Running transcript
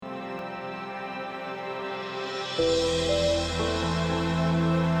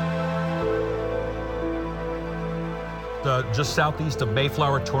Just southeast of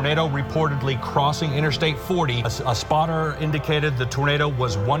Mayflower, tornado reportedly crossing Interstate 40. A spotter indicated the tornado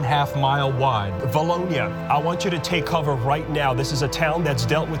was 1/2 mile wide. Valonia, I want you to take cover right now. This is a town that's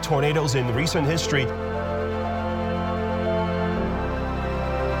dealt with tornadoes in recent history.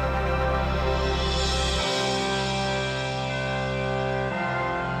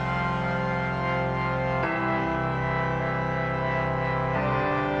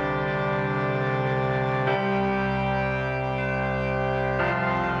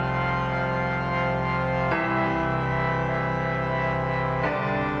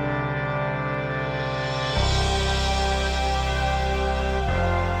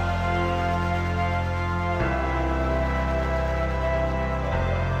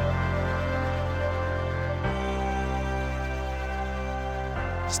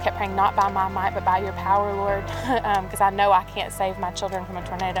 Just kept praying, not by my might, but by your power, Lord, because I know I can't save my children from a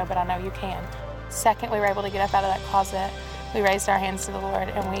tornado, but I know you can. Second, we were able to get up out of that closet. We raised our hands to the Lord,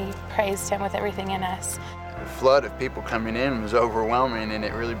 and we praised him with everything in us. The flood of people coming in was overwhelming, and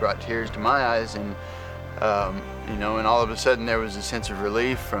it really brought tears to my eyes. And, and all of a sudden there was a sense of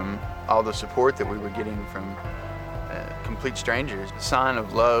relief from all the support that we were getting from complete strangers. A sign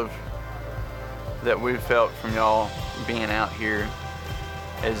of love that we've felt from y'all being out here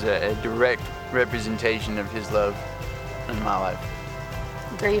as a direct representation of his love in my life.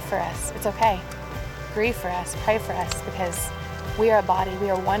 Grieve for us. It's okay. Grieve for us. Pray for us, because we are a body.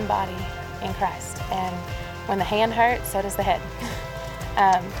 We are one body in Christ. And when the hand hurts, so does the head.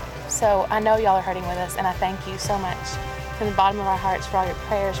 So I know y'all are hurting with us, and I thank you so much from the bottom of our hearts for all your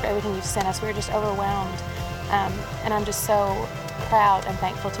prayers, for everything you've sent us. We're just overwhelmed. And I'm just so proud and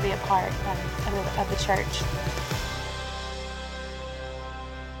thankful to be a part of the church.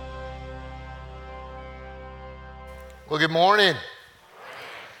 Well, good morning.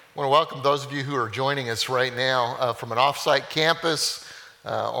 I want to welcome those of you who are joining us right now from an off-site campus,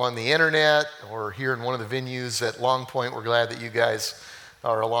 on the internet, or here in one of the venues at Long Point. We're glad that you guys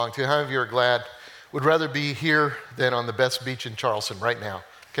are along too. How many of you are glad, would rather be here than on the best beach in Charleston right now?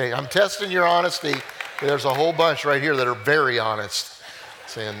 Okay, I'm testing your honesty. There's a whole bunch right here that are very honest,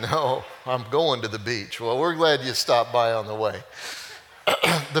 saying, no, I'm going to the beach. Well, we're glad you stopped by on the way.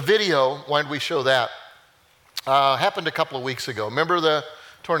 The video, why did we show that? Happened a couple of weeks ago. Remember the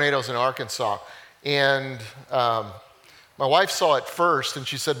tornadoes in Arkansas? And my wife saw it first, and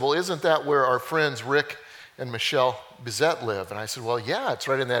she said, well, isn't that where our friends Rick and Michelle Bizet live? And I said, well, yeah, it's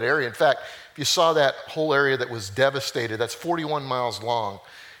right in that area. In fact, if you saw that whole area that was devastated, that's 41 miles long,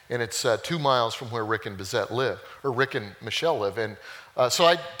 and it's 2 miles from where Rick and Bizet live, or Rick and Michelle live. And so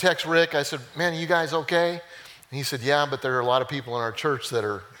I text Rick. I said, man, you guys okay? And he said, yeah, but there are a lot of people in our church that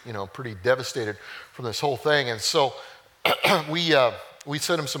are, pretty devastated from this whole thing. And so we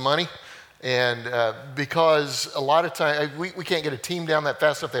sent him some money. And because a lot of time, we can't get a team down that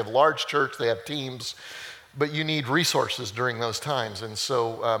fast enough. They have a large church, they have teams, but you need resources during those times. And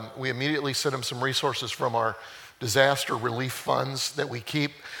so we immediately sent him some resources from our disaster relief funds that we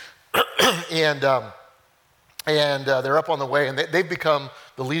keep. and they're up on the way, and they've become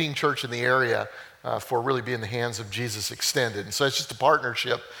the leading church in the area for really being the hands of Jesus extended. And so it's just a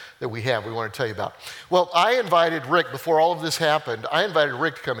partnership that we have we want to tell you about. Well, I invited Rick, before all of this happened, I invited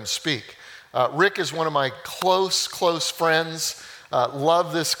Rick to come and speak. Rick is one of my close friends.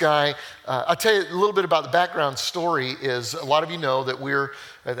 Love this guy. I'll tell you a little bit about the background story. Is a lot of you know that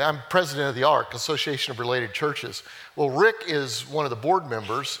I'm president of the ARC, Association of Related Churches. Well, Rick is one of the board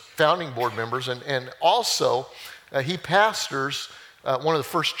members, founding board members, and also he pastors one of the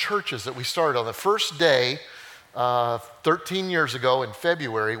first churches that we started. On the first day, 13 years ago in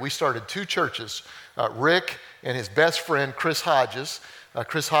February, we started 2 churches. Rick and his best friend, Chris Hodges.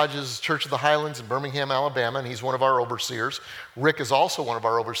 Chris Hodges' Church of the Highlands in Birmingham, Alabama, and he's one of our overseers. Rick is also one of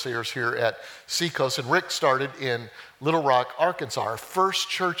our overseers here at Seacoast, and Rick started in Little Rock, Arkansas, our first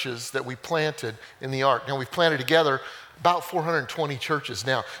churches that we planted in the ARC. Now, we've planted together about 420 churches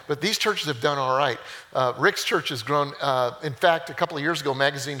now, but these churches have done all right. Rick's church has grown. In fact, a couple of years ago, a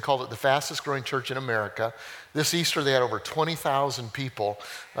magazine called it the fastest growing church in America. This Easter, they had over 20,000 people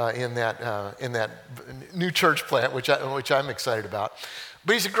in that new church plant, which I'm excited about.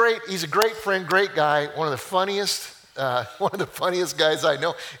 But he's a great friend, great guy, one of the funniest guys I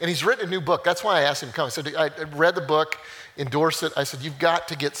know. And he's written a new book. That's why I asked him to come. I said, I read the book, endorsed it. I said, you've got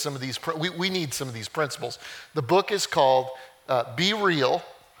to get some of these. We need some of these principles. The book is called Be Real,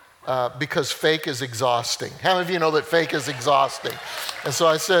 because fake is exhausting. How many of you know that fake is exhausting? And so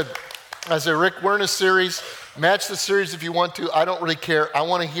I said, as a Rick Wernes series. Match the series if you want to. I don't really care. I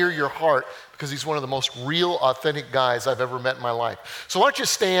want to hear your heart because he's one of the most real, authentic guys I've ever met in my life. So why don't you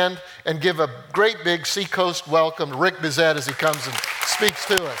stand and give a great big Seacoast welcome to Rick Bezet as he comes and speaks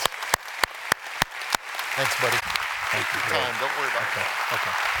to us. Thanks, buddy. Thank you. Time. Don't worry about that.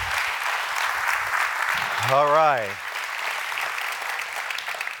 Okay. All right.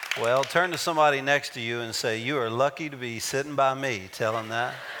 Well, turn to somebody next to you and say, you are lucky to be sitting by me. Tell them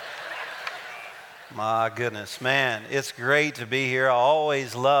that. My goodness, man, it's great to be here. I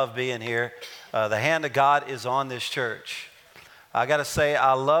always love being here. The hand of God is on this church. I got to say,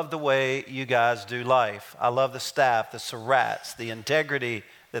 I love the way you guys do life. I love the staff, the Surratts, the integrity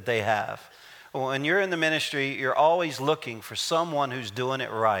that they have. When you're in the ministry, you're always looking for someone who's doing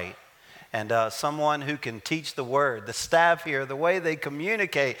it right and someone who can teach the word. The staff here, the way they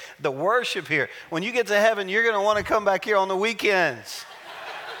communicate, the worship here. When you get to heaven, you're going to want to come back here on the weekends.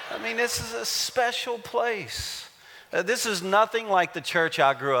 I mean, this is a special place. This is nothing like the church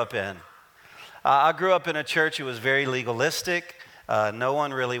I grew up in. I grew up in a church that was very legalistic. No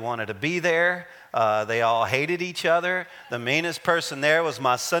one really wanted to be there. They all hated each other. The meanest person there was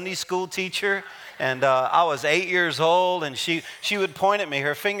my Sunday school teacher. And I was 8 years old, and she would point at me.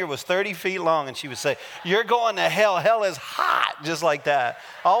 Her finger was 30 feet long, and she would say, "You're going to hell. Hell is hot," just like that.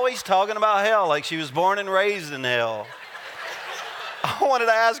 Always talking about hell like she was born and raised in hell. I wanted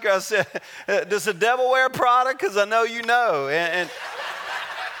to ask her, I said, does the devil wear Prada? Because I know you know.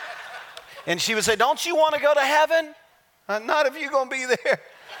 And she would say, don't you want to go to heaven? Not if you're going to be there.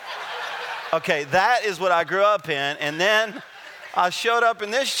 Okay, that is what I grew up in. And then I showed up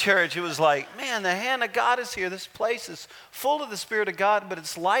in this church. It was like, man, the hand of God is here. This place is full of the Spirit of God, but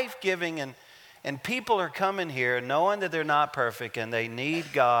it's life-giving. And people are coming here knowing that they're not perfect and they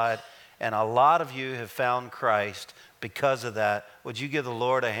need God. And a lot of you have found Christ because of that. Would you give the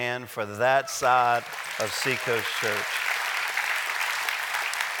Lord a hand for that side of Seacoast Church?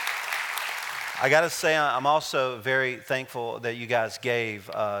 I got to say, I'm also very thankful that you guys gave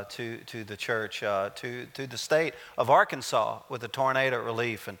to the church, to the state of Arkansas with the tornado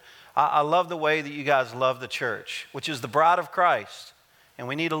relief. And I love the way that you guys love the church, which is the bride of Christ. And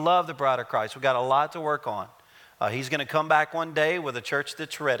we need to love the bride of Christ. We've got a lot to work on. He's going to come back one day with a church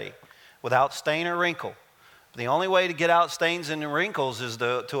that's ready, without stain or wrinkle. The only way to get out stains and wrinkles is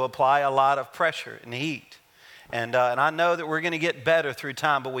to apply a lot of pressure and heat. And I know that we're going to get better through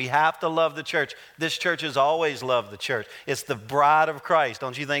time, but we have to love the church. This church has always loved the church. It's the bride of Christ.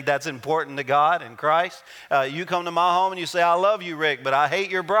 Don't you think that's important to God and Christ? You come to my home and you say, I love you, Rick, but I hate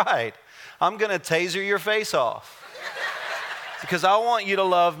your bride. I'm going to taser your face off because I want you to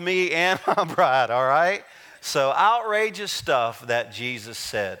love me and my bride, all right? So outrageous stuff that Jesus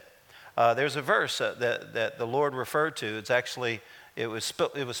said. There's a verse that the Lord referred to. It's actually, it was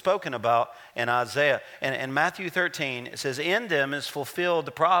spoken about in Isaiah. And in Matthew 13, it says, in them is fulfilled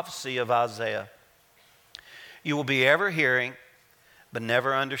the prophecy of Isaiah. You will be ever hearing, but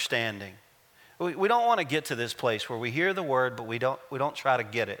never understanding. We don't want to get to this place where we hear the word, but we don't try to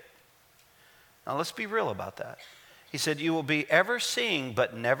get it. Now let's be real about that. He said, you will be ever seeing,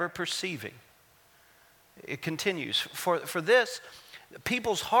 but never perceiving. It continues. For this,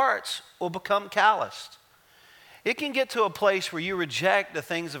 people's hearts will become calloused. It can get to a place where you reject the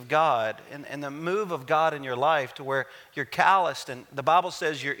things of God and the move of God in your life to where you're calloused. And the Bible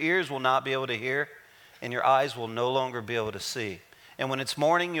says your ears will not be able to hear and your eyes will no longer be able to see. And when it's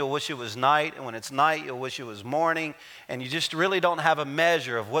morning, you'll wish it was night. And when it's night, you'll wish it was morning. And you just really don't have a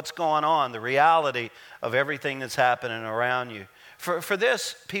measure of what's going on, the reality of everything that's happening around you. For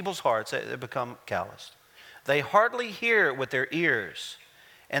this, people's hearts, they become calloused. They hardly hear with their ears,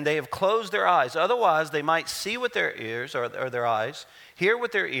 and they have closed their eyes. Otherwise, they might see with their ears or their eyes, hear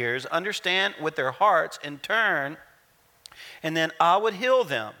with their ears, understand with their hearts, and turn, and then I would heal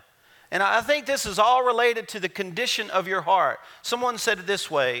them. And I think this is all related to the condition of your heart. Someone said it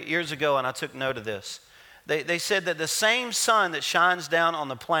this way years ago, and I took note of this. They said that the same sun that shines down on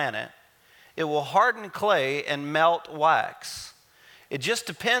the planet, it will harden clay and melt wax. It just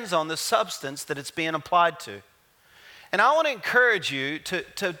depends on the substance that it's being applied to. And I want to encourage you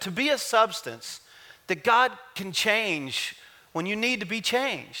to be a substance that God can change when you need to be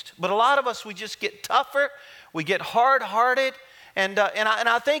changed. But a lot of us, we just get tougher, we get hard-hearted, and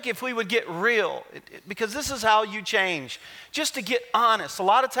I think if we would get real, because this is how you change, just to get honest. A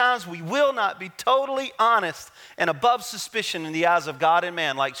lot of times we will not be totally honest and above suspicion in the eyes of God and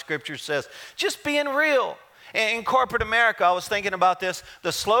man, like Scripture says. Just being real. In corporate America, I was thinking about this,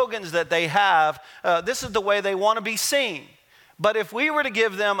 the slogans that they have, this is the way they want to be seen. But if we were to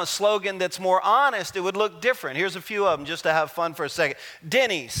give them a slogan that's more honest, it would look different. Here's a few of them just to have fun for a second.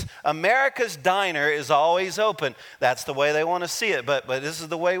 Denny's, America's diner is always open. That's the way they want to see it, but this is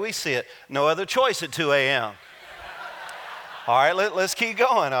the way we see it. No other choice at 2 a.m. All right, let's keep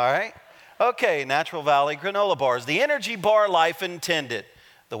going, all right? Okay, Natural Valley granola bars. The energy bar life intended.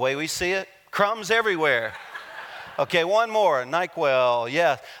 The way we see it, crumbs everywhere. Okay, one more. NyQuil,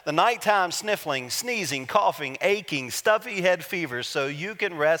 yes. The nighttime sniffling, sneezing, coughing, aching, stuffy head fever, so you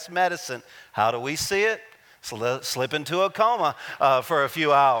can rest medicine. How do we see it? Slip into a coma for a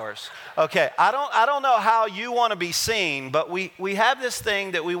few hours. Okay, I don't know how you want to be seen, but we have this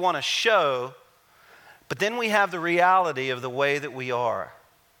thing that we want to show, but then we have the reality of the way that we are.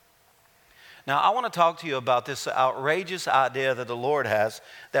 Now, I want to talk to you about this outrageous idea that the Lord has,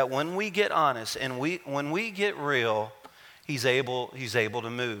 that when we get honest and when we get real, He's able to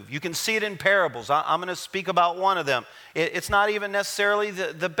move. You can see it in parables. I'm going to speak about one of them. It's not even necessarily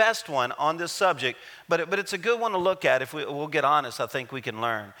the best one on this subject, but it's a good one to look at. If we'll get honest, I think we can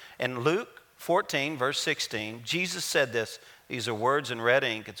learn. In Luke 14, verse 16, Jesus said this. These are words in red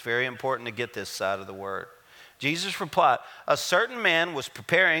ink. It's very important to get this side of the word. Jesus replied, a certain man was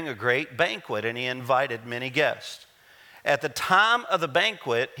preparing a great banquet, and he invited many guests. At the time of the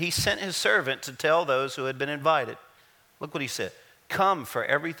banquet, he sent his servant to tell those who had been invited. Look what he said. Come, for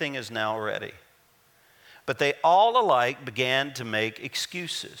everything is now ready. But they all alike began to make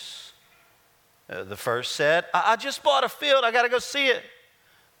excuses. The first said, I just bought a field. I got to go see it.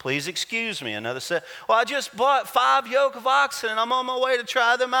 Please excuse me. Another said, well, I just bought 5 yoke of oxen and I'm on my way to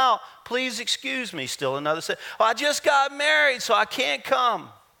try them out. Please excuse me. Still another said, well, I just got married, so I can't come.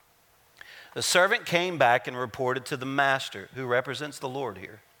 The servant came back and reported to the master, who represents the Lord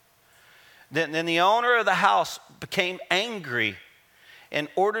here. Then the owner of the house became angry and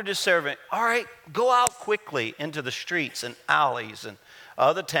ordered his servant, all right, go out quickly into the streets and alleys and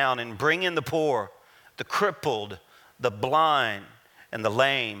other town and bring in the poor, the crippled, the blind, and the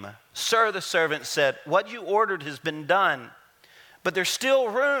lame. Sir, the servant said, what you ordered has been done, but there's still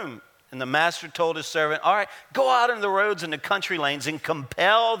room. And the master told his servant, all right, go out into the roads and the country lanes and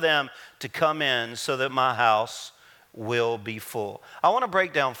compel them to come in so that my house will be full. I want to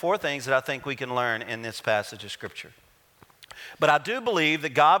break down 4 things that I think we can learn in this passage of Scripture. But I do believe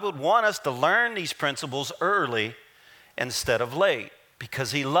that God would want us to learn these principles early instead of late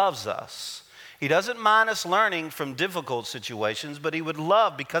because He loves us. He doesn't mind us learning from difficult situations, but He would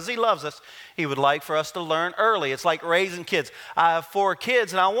love, because He loves us, He would like for us to learn early. It's like raising kids. I have 4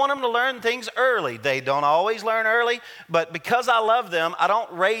 kids, and I want them to learn things early. They don't always learn early, but because I love them, I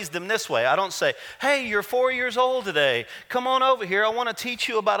don't raise them this way. I don't say, hey, you're 4 years old today. Come on over here. I want to teach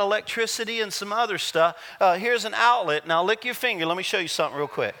you about electricity and some other stuff. Here's an outlet. Now lick your finger. Let me show you something real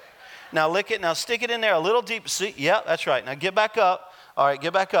quick. Now lick it. Now stick it in there a little deep. See? Yeah, that's right. Now get back up. All right,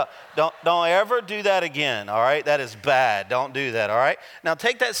 get back up. Don't ever do that again, all right? That is bad. Don't do that, all right? Now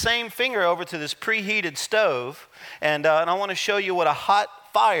take that same finger over to this preheated stove, and I want to show you what a hot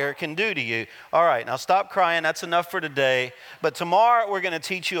fire can do to you. All right, now stop crying. That's enough for today. But tomorrow we're going to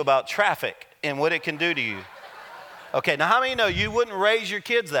teach you about traffic and what it can do to you. Okay, now how many know you wouldn't raise your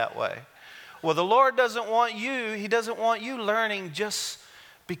kids that way? Well, the Lord doesn't want you. He doesn't want you learning just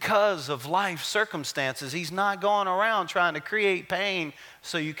because of life circumstances. He's not going around trying to create pain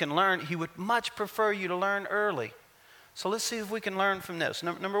so you can learn. He would much prefer you to learn early. So let's see if we can learn from this.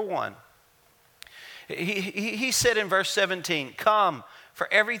 Number 1, he said in verse 17, come,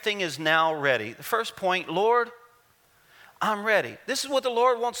 for everything is now ready. The first point, Lord, I'm ready. This is what the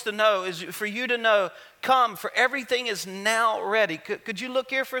Lord wants to know, is for you to know, come, for everything is now ready. Could you look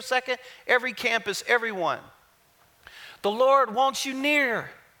here for a second? Every campus, everyone. The Lord wants you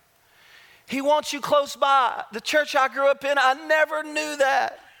near. He wants you close by. The church I grew up in, I never knew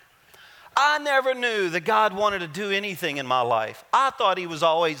that. I never knew that God wanted to do anything in my life. I thought He was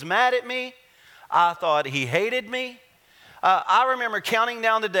always mad at me. I thought He hated me. I remember counting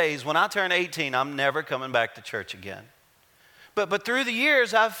down the days when I turned 18, I'm never coming back to church again. But through the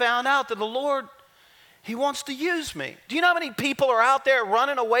years, I've found out that the Lord, He wants to use me. Do you know how many people are out there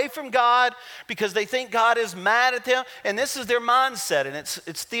running away from God because they think God is mad at them? And this is their mindset, and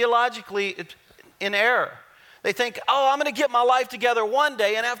it's theologically in error. They think, oh, I'm going to get my life together one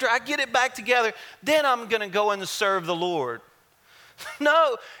day, and after I get it back together, then I'm going to go and serve the Lord.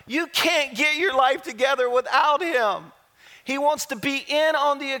 No, you can't get your life together without Him. He wants to be in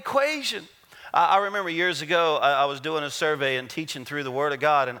on the equation. I remember years ago, I was doing a survey and teaching through the Word of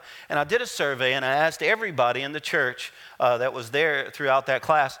God, and I did a survey, and I asked everybody in the church that was there throughout that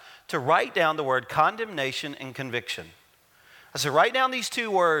class to write down the word condemnation and conviction. I said, write down these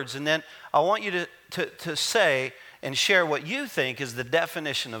 2 words, and then I want you to say, and share what you think is the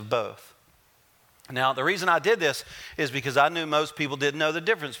definition of both. Now, the reason I did this is because I knew most people didn't know the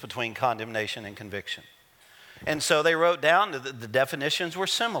difference between condemnation and conviction. And so they wrote down the definitions were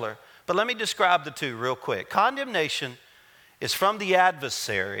similar. But let me describe the two real quick. Condemnation is from the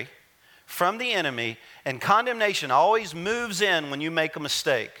adversary, from the enemy, and condemnation always moves in when you make a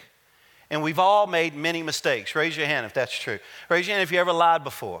mistake. And we've all made many mistakes. Raise your hand if that's true. Raise your hand if you ever lied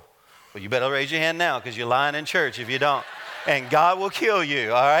before. Well, you better raise your hand now because you're lying in church if you don't. And God will kill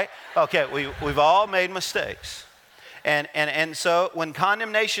you, all right? Okay, we've all made mistakes. And so when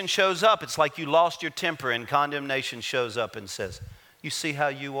condemnation shows up, it's like you lost your temper, and condemnation shows up and says, you see how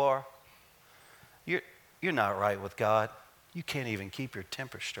you are? You're not right with God. You can't even keep your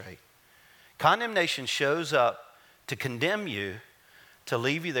temper straight. Condemnation shows up to condemn you, to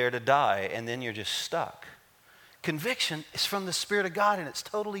leave you there to die, and then you're just stuck. Conviction is from the Spirit of God, and it's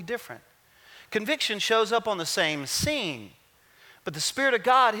totally different. Conviction shows up on the same scene, but the Spirit of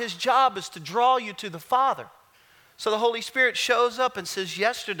God, His job is to draw you to the Father. So the Holy Spirit shows up and says,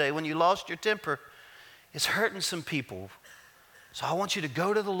 yesterday when you lost your temper, it's hurting some people. So I want you to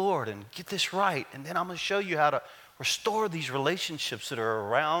go to the Lord and get this right, and then I'm going to show you how to restore these relationships that are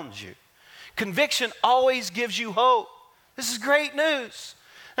around you. Conviction always gives you hope. This is great news.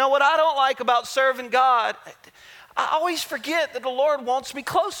 Now, what I don't like about serving God, I always forget that the Lord wants me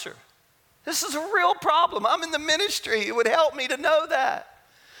closer. This is a real problem. I'm in the ministry. It would help me to know that.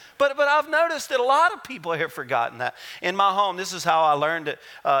 But I've noticed that a lot of people have forgotten that. In my home, this is how I learned it.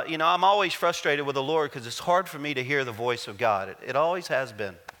 I'm always frustrated with the Lord because it's hard for me to hear the voice of God. It always has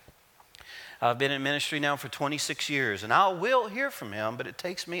been. I've been in ministry now for 26 years, and I will hear from Him, but it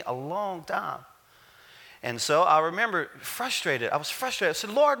takes me a long time. And so I remember frustrated. I was frustrated. I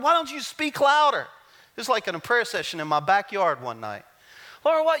said, Lord, why don't you speak louder? It was like in a prayer session in my backyard one night.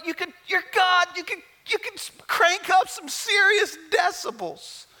 Lord, you're God. You can crank up some serious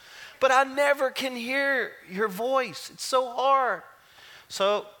decibels. But I never can hear your voice. It's so hard.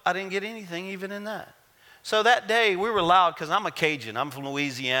 So I didn't get anything even in that. So that day we were loud because I'm a Cajun. I'm from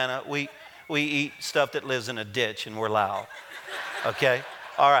Louisiana. We eat stuff that lives in a ditch and we're loud. Okay?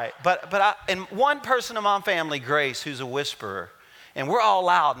 All right. And one person in my family, Grace, who's a whisperer, and we're all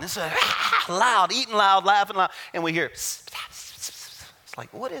loud. And this is loud, eating loud, laughing loud. And we hear, it's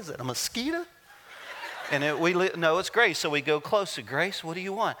like, what is it, a mosquito? And no, it's Grace. So we go closer. Grace, what do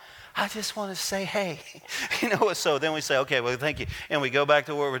you want? I just want to say, hey. So then we say, okay, well, thank you. And we go back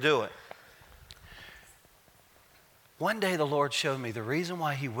to what we're doing. One day the Lord showed me the reason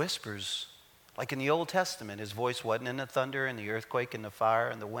why He whispers, like in the Old Testament, His voice wasn't in the thunder and the earthquake and the fire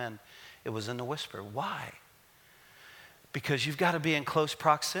and the wind. It was in the whisper. Why? Because you've got to be in close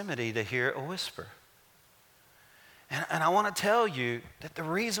proximity to hear a whisper. And I want to tell you that the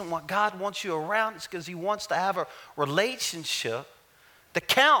reason why God wants you around is because He wants to have a relationship that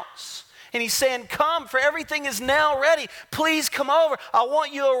counts. And He's saying, come, for everything is now ready. Please come over. I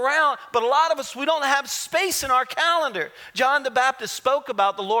want you around. But a lot of us, we don't have space in our calendar. John the Baptist spoke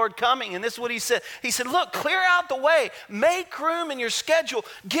about the Lord coming, and this is what he said. He said, look, clear out the way. Make room in your schedule.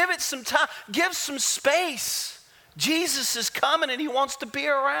 Give it some time. Give some space. Jesus is coming, and He wants to be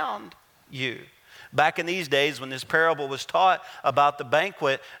around you. Back in these days when this parable was taught about the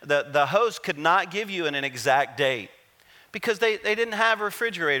banquet, the host could not give you an exact date because they didn't have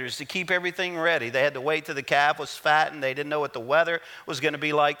refrigerators to keep everything ready. They had to wait till the calf was fattened. They didn't know what the weather was going to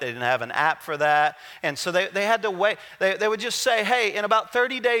be like. They didn't have an app for that. And so they had to wait. They would just say, hey, in about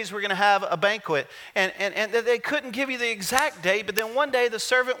 30 days we're going to have a banquet. And they couldn't give you the exact date, but then one day the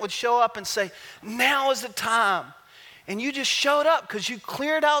servant would show up and say, now is the time. And you just showed up because you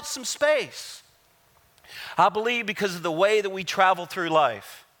cleared out some space. I believe because of the way that we travel through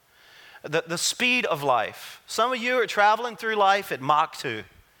life, the speed of life. Some of you are traveling through life at Mach 2.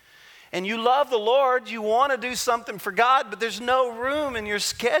 And you love the Lord, you want to do something for God, but there's no room in your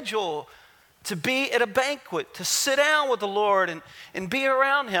schedule to be at a banquet, to sit down with the Lord and be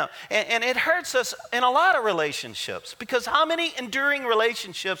around Him. And it hurts us in a lot of relationships, because how many enduring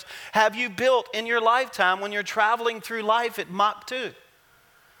relationships have you built in your lifetime when you're traveling through life at Mach 2?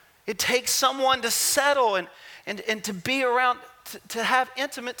 It takes someone to settle and to be around, to have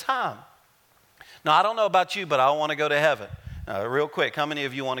intimate time. Now, I don't know about you, but I want to go to heaven. Real quick, how many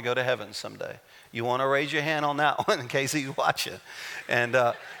of you want to go to heaven someday? You want to raise your hand on that one in case he's watching? And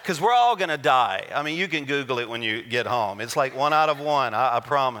because we're all going to die. I mean, you can Google it when you get home. It's like 1 out of 1, I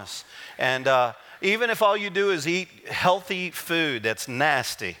promise. And even if all you do is eat healthy food that's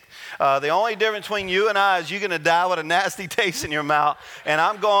nasty, the only difference between you and I is you're going to die with a nasty taste in your mouth, and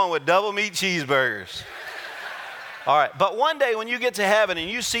I'm going with double meat cheeseburgers. All right, but one day when you get to heaven and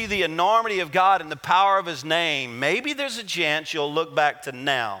you see the enormity of God and the power of his name, maybe there's a chance you'll look back to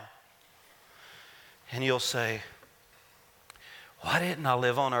now and you'll say, why didn't I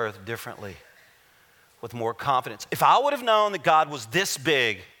live on earth differently, with more confidence? If I would have known that God was this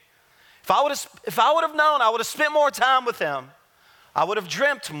big, if I would have known, I would have spent more time with him. I would have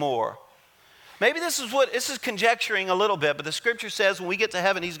dreamt more. Maybe this is conjecturing a little bit, but the scripture says when we get to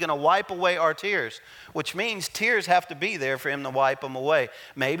heaven, he's going to wipe away our tears, which means tears have to be there for him to wipe them away.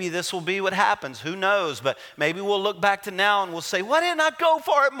 Maybe this will be what happens. Who knows? But maybe we'll look back to now and we'll say, why didn't I go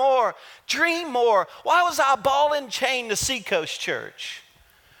for it more? Dream more. Why was I ball and chain to Seacoast Church?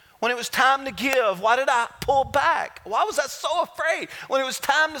 When it was time to give, why did I pull back? Why was I so afraid? When it was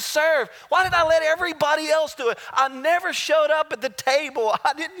time to serve, why did I let everybody else do it? I never showed up at the table.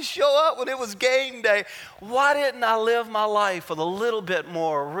 I didn't show up when it was game day. Why didn't I live my life with a little bit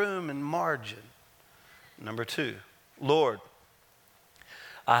more room and margin? Number 2, Lord,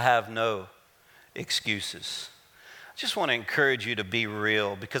 I have no excuses. I just want to encourage you to be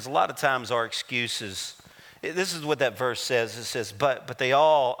real, because a lot of times our excuses, this is what that verse says. It says, but they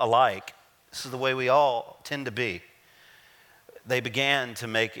all alike. This is the way we all tend to be. They began to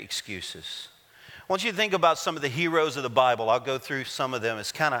make excuses. I want you to think about some of the heroes of the Bible. I'll go through some of them.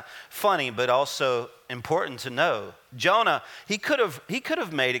 It's kind of funny, but also important to know. Jonah, he could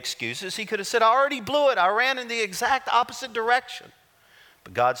have made excuses. He could have said, I already blew it. I ran in the exact opposite direction.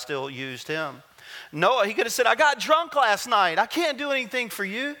 But God still used him. Noah, he could have said, I got drunk last night. I can't do anything for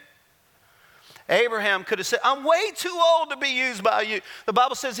you. Abraham could have said, I'm way too old to be used by you. The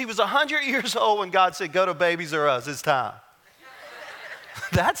Bible says he was 100 years old when God said, go to Babies R Us, it's time.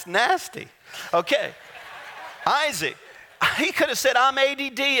 That's nasty. Okay. Isaac, he could have said, I'm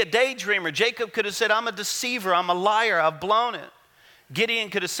ADD, a daydreamer. Jacob could have said, I'm a deceiver, I'm a liar, I've blown it. Gideon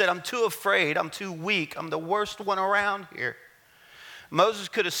could have said, I'm too afraid, I'm too weak, I'm the worst one around here. Moses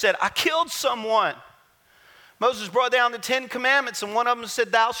could have said, I killed someone. Moses brought down the 10 commandments, and one of them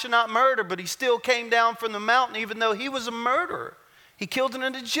said, thou shalt not murder, but he still came down from the mountain even though he was a murderer. He killed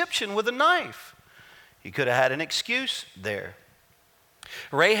an Egyptian with a knife. He could have had an excuse there.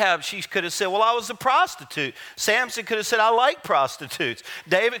 Rahab, she could have said, well, I was a prostitute. Samson could have said, I like prostitutes.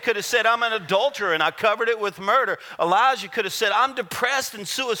 David could have said, I'm an adulterer and I covered it with murder. Elijah could have said, I'm depressed and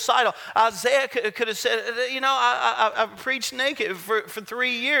suicidal. Isaiah could have said, I preached naked for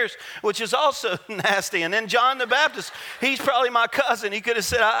 3 years, which is also nasty. And then John the Baptist, he's probably my cousin. He could have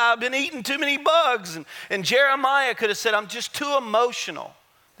said, I've been eating too many bugs. And Jeremiah could have said, I'm just too emotional.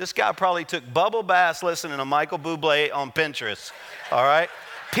 This guy probably took bubble baths listening to Michael Bublé on Pinterest, all right?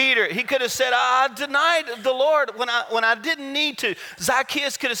 Peter, he could have said, I denied the Lord when I didn't need to.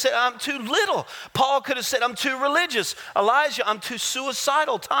 Zacchaeus could have said, I'm too little. Paul could have said, I'm too religious. Elijah, I'm too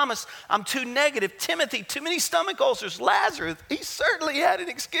suicidal. Thomas, I'm too negative. Timothy, too many stomach ulcers. Lazarus, he certainly had an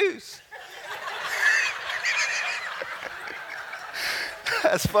excuse.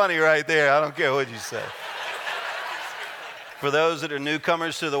 That's funny right there. I don't care what you say. For those that are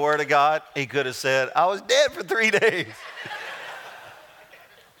newcomers to the Word of God, he could have said, I was dead for 3 days.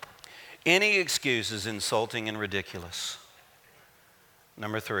 Any excuse is insulting and ridiculous.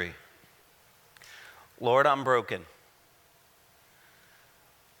 Number 3, Lord, I'm broken.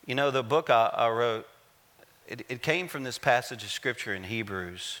 You know, the book I wrote, it came from this passage of Scripture in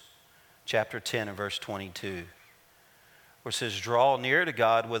Hebrews chapter 10 and verse 22, where it says, draw near to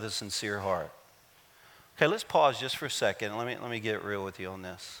God with a sincere heart. Okay, let's pause just for a second. Let me get real with you on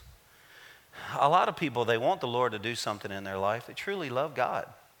this. A lot of people, they want the Lord to do something in their life. They truly love God.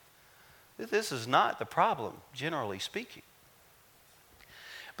 This is not the problem, generally speaking.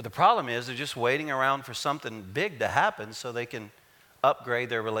 But the problem is they're just waiting around for something big to happen so they can upgrade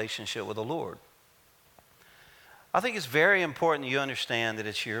their relationship with the Lord. I think it's very important that you understand that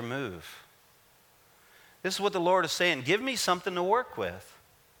it's your move. This is what the Lord is saying. Give me something to work with.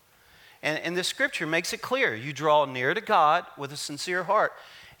 And the scripture makes it clear. You draw near to God with a sincere heart.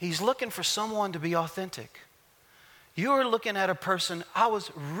 He's looking for someone to be authentic. You are looking at a person, I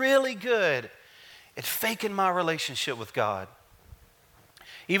was really good at faking my relationship with God.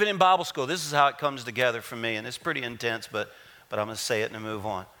 Even in Bible school, this is how it comes together for me, and it's pretty intense, but I'm going to say it and move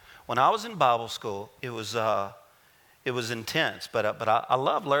on. When I was in Bible school, it was intense, but I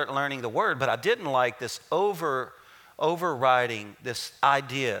love learning the Word, but I didn't like this overriding, this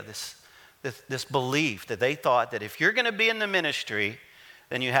idea, this belief that they thought that if you're going to be in the ministry,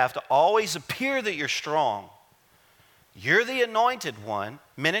 then you have to always appear that you're strong. You're the anointed one.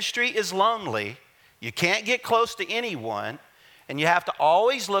 Ministry is lonely. You can't get close to anyone. And you have to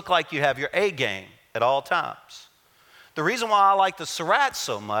always look like you have your A game at all times. The reason why I like the Surratts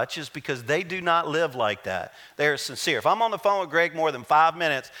so much is because they do not live like that. They are sincere. If I'm on the phone with Greg more than 5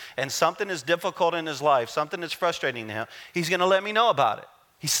 minutes and something is difficult in his life, something that's frustrating to him, he's going to let me know about it.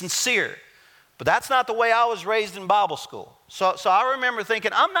 He's sincere. But that's not the way I was raised in Bible school. So I remember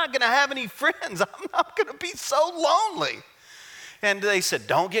thinking, I'm not going to have any friends. I'm not going to be so lonely. And they said,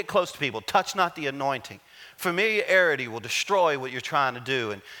 don't get close to people. Touch not the anointing. Familiarity will destroy what you're trying to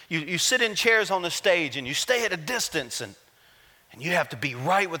do. And you sit in chairs on the stage and you stay at a distance and you have to be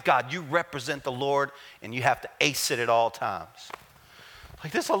right with God. You represent the Lord and you have to ace it at all times.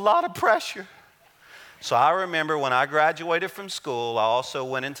 Like, there's a lot of pressure. So I remember when I graduated from school, I also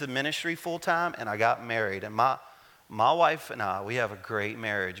went into ministry full time and I got married. And my wife and I, we have a great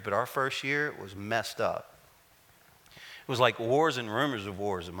marriage, but our first year was messed up. It was like wars and rumors of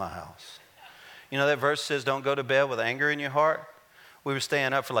wars in my house. You know that verse says, don't go to bed with anger in your heart? We were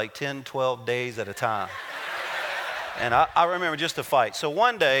staying up for like 10, 12 days at a time. And I remember just a fight. So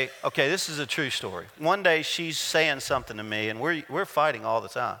one day, okay, this is a true story. One day she's saying something to me, and we're fighting all the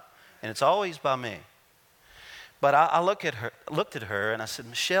time. And it's always by me. But I looked at her, and I said,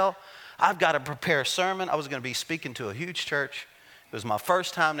 Michelle, I've got to prepare a sermon. I was going to be speaking to a huge church. It was my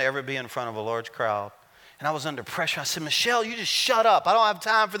first time to ever be in front of a large crowd. And I was under pressure. I said, Michelle, you just shut up. I don't have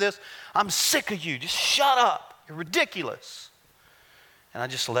time for this. I'm sick of you. Just shut up. You're ridiculous. And I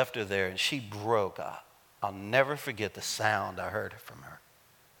just left her there, and she broke. I'll never forget the sound I heard from her.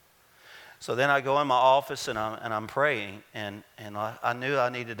 So then I go in my office, and I'm praying, and I knew I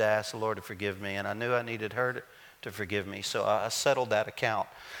needed to ask the Lord to forgive me, and I knew I needed her to forgive me. So I settled that account.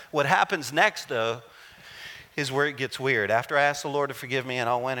 What happens next, though, is where it gets weird. After I asked the Lord to forgive me and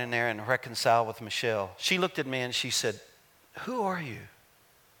I went in there and reconciled with Michelle, she looked at me and she said, who are you?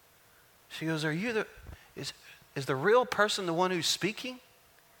 She goes, is the real person the one who's speaking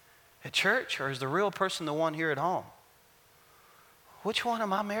at church, or is the real person the one here at home? Which one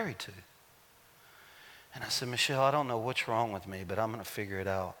am I married to? And I said, Michelle, I don't know what's wrong with me, but I'm going to figure it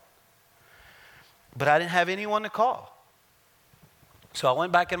out. But I didn't have anyone to call. So I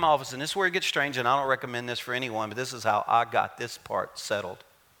went back in my office, and this is where it gets strange, and I don't recommend this for anyone, but this is how I got this part settled.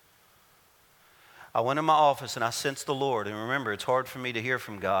 I went in my office, and I sensed the Lord. And remember, it's hard for me to hear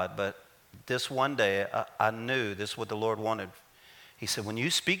from God, but this one day, I knew this is what the Lord wanted. He said, when you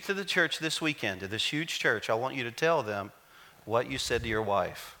speak to the church this weekend, to this huge church, I want you to tell them what you said to your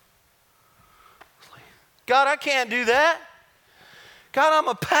wife. God, I can't do that. God, I'm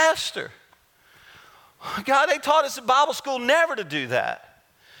a pastor. God, they taught us in Bible school never to do that.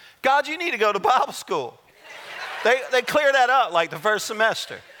 God, you need to go to Bible school. They clear that up like the first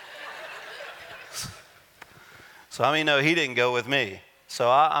semester. So I mean, no, he didn't go with me. So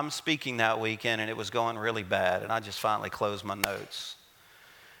I'm speaking that weekend, and it was going really bad, and I just finally closed my notes.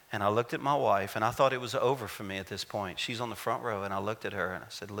 And I looked at my wife, and I thought it was over for me at this point. She's on the front row, and I looked at her, and I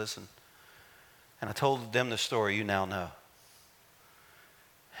said, listen. And I told them the story you now know.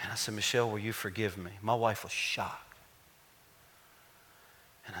 And I said, Michelle, will you forgive me? My wife was shocked.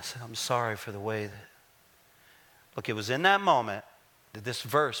 And I said, I'm sorry for the way that... Look, it was in that moment that this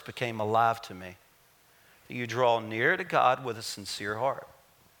verse became alive to me. That you draw near to God with a sincere heart.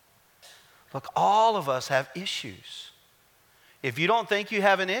 Look, all of us have issues. If you don't think you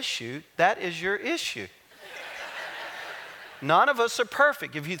have an issue, that is your issue. None of us are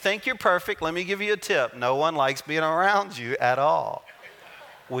perfect. If you think you're perfect, let me give you a tip. No one likes being around you at all.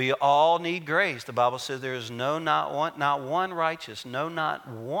 We all need grace. The Bible says there is not one righteous. No, not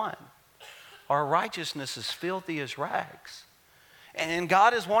one. Our righteousness is filthy as rags. And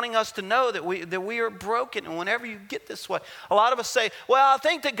God is wanting us to know that we are broken. And whenever you get this way, a lot of us say, well, I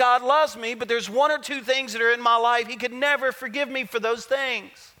think that God loves me, but there's one or two things that are in my life. He could never forgive me for those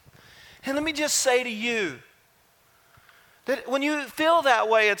things. And let me just say to you, that when you feel that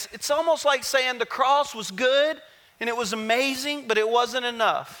way, it's almost like saying the cross was good and it was amazing, but it wasn't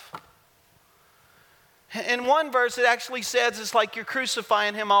enough. In one verse, it actually says it's like you're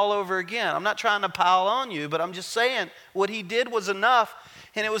crucifying him all over again. I'm not trying to pile on you, but I'm just saying what he did was enough,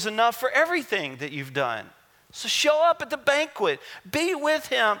 and it was enough for everything that you've done. So show up at the banquet. Be with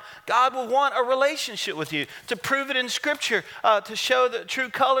him. God will want a relationship with you. To prove it in Scripture, to show the true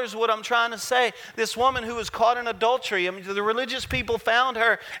colors of what I'm trying to say. This woman who was caught in adultery, I mean, the religious people found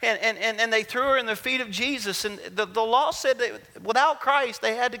her, and they threw her in the feet of Jesus. And the law said that without Christ,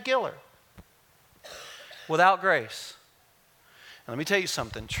 they had to kill her. Without grace. And let me tell you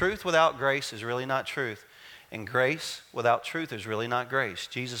something. Truth without grace is really not truth. And grace without truth is really not grace.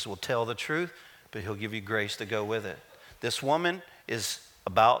 Jesus will tell the truth, but he'll give you grace to go with it. This woman is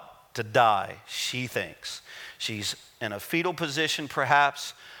about to die, she thinks. She's in a fetal position,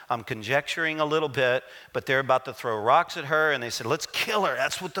 perhaps. I'm conjecturing a little bit, but they're about to throw rocks at her, and they said, let's kill her.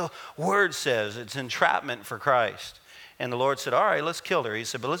 That's what the word says. It's entrapment for Christ. And the Lord said, all right, let's kill her. He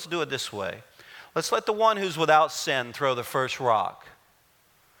said, but let's do it this way. Let's let the one who's without sin throw the first rock.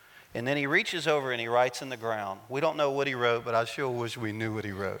 And then he reaches over and he writes in the ground. We don't know what he wrote, but I sure wish we knew what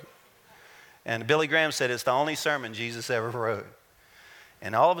he wrote. And Billy Graham said it's the only sermon Jesus ever wrote.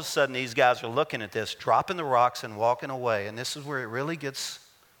 And all of a sudden, these guys are looking at this, dropping the rocks and walking away. And this is where it really gets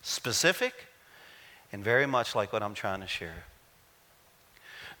specific and very much like what I'm trying to share.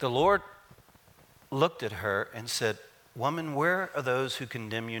 The Lord looked at her and said, woman, where are those who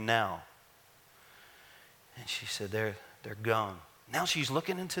condemn you now? And she said, they're gone. Now she's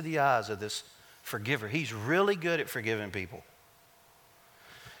looking into the eyes of this forgiver. He's really good at forgiving people.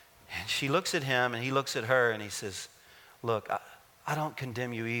 And she looks at him and he looks at her and he says, look, I don't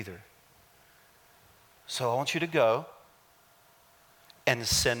condemn you either. So I want you to go and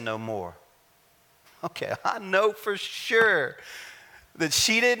sin no more. Okay, I know for sure that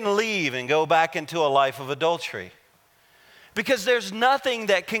she didn't leave and go back into a life of adultery. Because there's nothing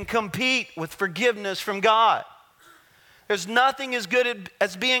that can compete with forgiveness from God. There's nothing as good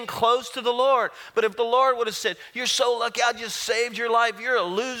as being close to the Lord. But if the Lord would have said, you're so lucky I just saved your life, you're a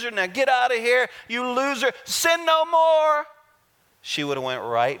loser, now get out of here, you loser, sin no more, she would have went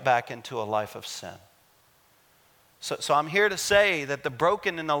right back into a life of sin. So I'm here to say that the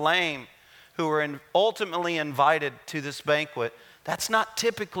broken and the lame who were ultimately invited to this banquet, that's not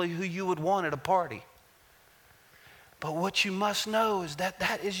typically who you would want at a party. But what you must know is that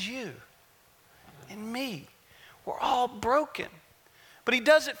that is you and me. We're all broken. But he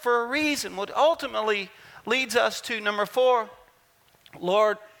does it for a reason. What ultimately leads us to number 4,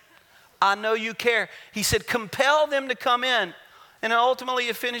 Lord, I know you care. He said, compel them to come in. And ultimately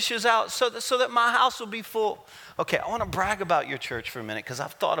it finishes out so that my house will be full. Okay, I want to brag about your church for a minute because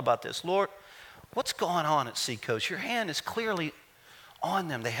I've thought about this. Lord, what's going on at Seacoast? Your hand is clearly on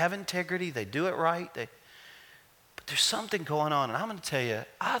them. They have integrity. They do it right. But there's something going on. And I'm going to tell you,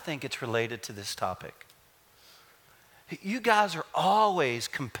 I think it's related to this topic. You guys are always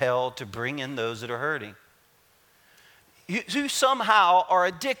compelled to bring in those that are hurting. You somehow are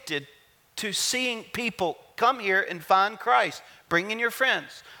addicted to seeing people come here and find Christ. Bring in your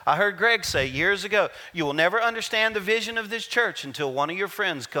friends. I heard Greg say years ago, you will never understand the vision of this church until one of your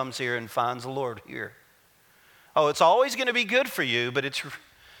friends comes here and finds the Lord here. Oh, it's always going to be good for you, but it's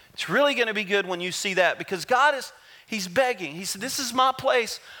really going to be good when you see that because God He's begging. He said, this is my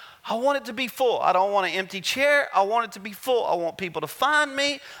place. I want it to be full. I don't want an empty chair. I want it to be full. I want people to find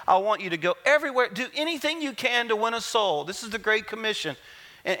me. I want you to go everywhere. Do anything you can to win a soul. This is the Great Commission.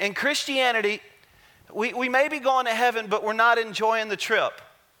 And Christianity, we may be going to heaven, but we're not enjoying the trip.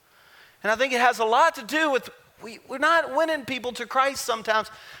 And I think it has a lot to do with we're not winning people to Christ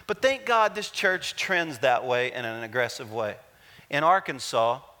sometimes, but thank God this church trends that way in an aggressive way. In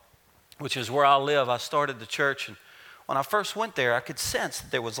Arkansas, which is where I live, I started the church, and when I first went there, I could sense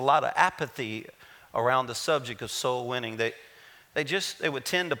that there was a lot of apathy around the subject of soul winning. They would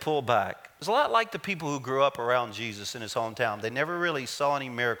tend to pull back. It's a lot like the people who grew up around Jesus in his hometown. They never really saw any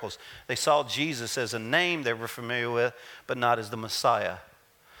miracles. They saw Jesus as a name they were familiar with, but not as the Messiah.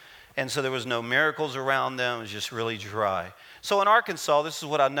 And so there was no miracles around them. It was just really dry. So in Arkansas, this is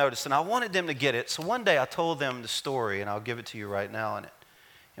what I noticed, and I wanted them to get it. So one day I told them the story, and I'll give it to you right now.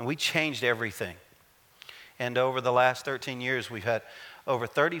 And we changed everything. And over the last 13 years, we've had over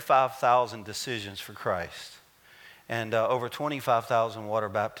 35,000 decisions for Christ and over 25,000 water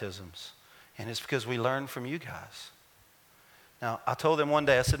baptisms. And it's because we learned from you guys. Now, I told them one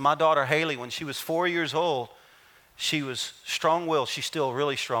day, I said, my daughter Haley, when she was 4 years old, she was strong-willed. She's still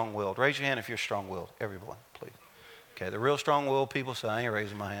really strong-willed. Raise your hand if you're strong-willed. Everyone, please. Okay, the real strong-willed people say, I ain't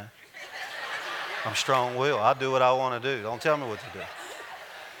raising my hand. I'm strong-willed. I do what I want to do. Don't tell me what to do.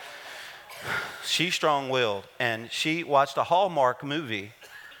 She's strong-willed, and she watched a Hallmark movie,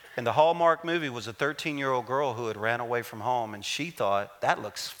 and the Hallmark movie was a 13-year-old girl who had ran away from home, and she thought, that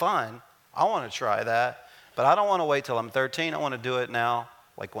looks fun. I want to try that, but I don't want to wait till I'm 13. I want to do it now,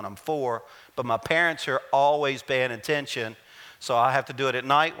 like when I'm 4, but my parents are always paying attention, so I have to do it at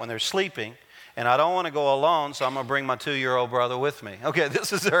night when they're sleeping, and I don't want to go alone, so I'm going to bring my 2-year-old brother with me. Okay,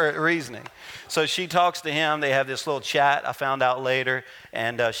 this is her reasoning. So she talks to him. They have this little chat, I found out later,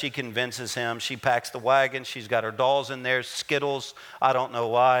 and she convinces him. She packs the wagon. She's got her dolls in there, Skittles. I don't know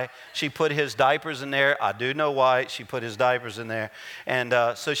why. She put his diapers in there. I do know why she put his diapers in there.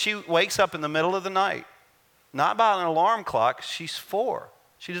 And so she wakes up in the middle of the night, not by an alarm clock. She's 4.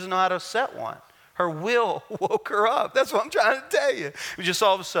 She doesn't know how to set one. Her will woke her up. That's what I'm trying to tell you. It was just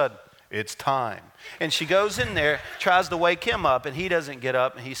all of a sudden, it's time. And she goes in there, tries to wake him up, and he doesn't get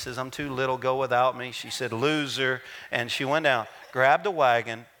up. And he says, I'm too little, go without me. She said, loser. And she went down, grabbed a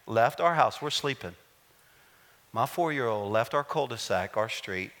wagon, left our house. We're sleeping. My 4-year-old left our cul-de-sac, our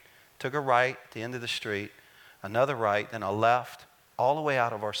street, took a right at the end of the street, another right, then a left, all the way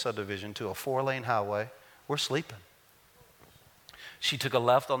out of our subdivision to a 4-lane highway. We're sleeping. She took a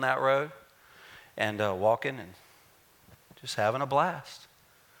left on that road and walking and just having a blast.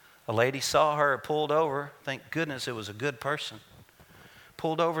 A lady saw her, pulled over. Thank goodness it was a good person.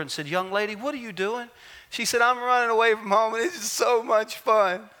 Pulled over and said, young lady, what are you doing? She said, I'm running away from home and it's just so much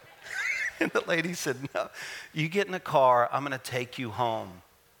fun. And the lady said, no, you get in the car, I'm going to take you home.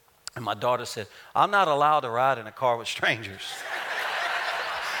 And my daughter said, I'm not allowed to ride in a car with strangers.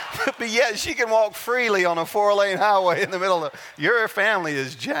 But yet she can walk freely on a 4-lane highway in the middle of, your family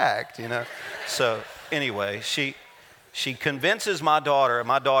is jacked, you know. So anyway, she convinces my daughter, and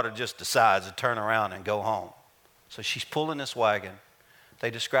my daughter just decides to turn around and go home. So she's pulling this wagon. They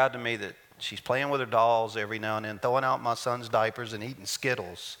described to me that she's playing with her dolls every now and then, throwing out my son's diapers and eating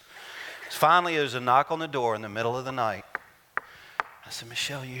Skittles. Finally, there's a knock on the door in the middle of the night. I said,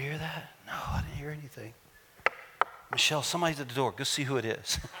 Michelle, you hear that? No, I didn't hear anything. Michelle, somebody's at the door. Go see who it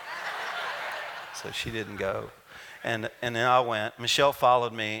is. So she didn't go. And then I went. Michelle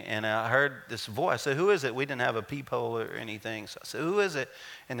followed me, and I heard this voice. I said, who is it? We didn't have a peephole or anything. So I said, who is it?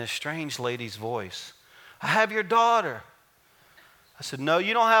 And this strange lady's voice. I have your daughter. I said, no,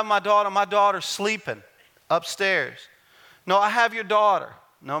 you don't have my daughter. My daughter's sleeping upstairs. No, I have your daughter.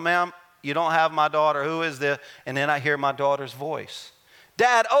 No, ma'am, you don't have my daughter. Who is this? And then I hear my daughter's voice.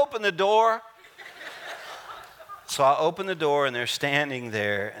 Dad, open the door. So I opened the door, and they're standing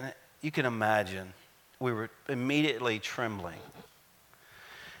there. And you can imagine, we were immediately trembling.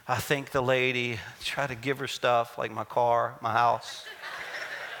 I think the lady tried to give her stuff, like my car, my house.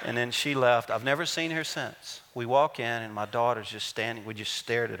 And then she left. I've never seen her since. We walk in, and my daughter's just standing. We just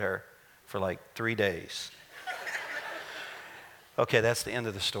stared at her for like 3 days. Okay, that's the end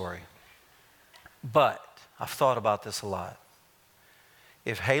of the story. But I've thought about this a lot.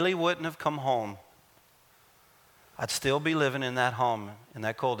 If Haley wouldn't have come home, I'd still be living in that home, in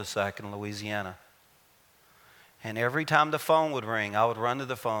that cul-de-sac in Louisiana. And every time the phone would ring, I would run to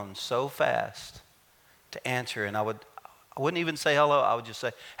the phone so fast to answer, and I wouldn't even say hello. I would just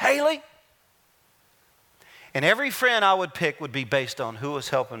say, Haley. And every friend I would pick would be based on who was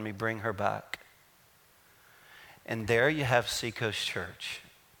helping me bring her back. And there you have Seacoast Church.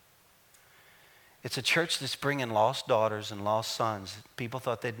 It's a church that's bringing lost daughters and lost sons that people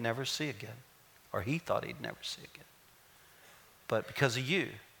thought they'd never see again, or he thought he'd never see again. But because of you.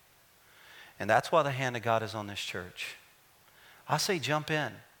 And that's why the hand of God is on this church. I say jump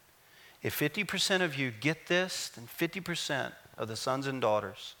in. If 50% of you get this, then 50% of the sons and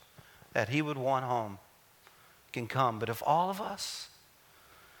daughters that he would want home can come. But if all of us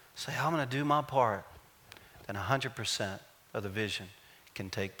say, I'm going to do my part, then 100% of the vision can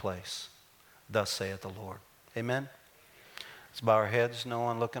take place. Thus saith the Lord. Amen? Let's bow our heads, no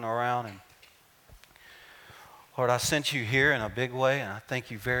one looking around. And Lord, I sent you here in a big way, and I thank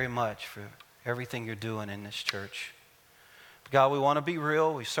you very much for everything you're doing in this church. But God, we want to be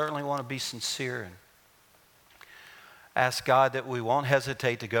real. We certainly want to be sincere, and ask God that we won't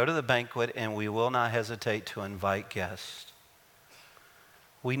hesitate to go to the banquet, and we will not hesitate to invite guests.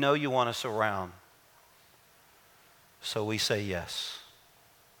 We know you want us around, so we say yes.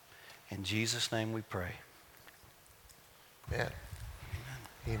 In Jesus' name we pray. Amen.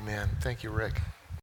 Amen. Thank you, Rick.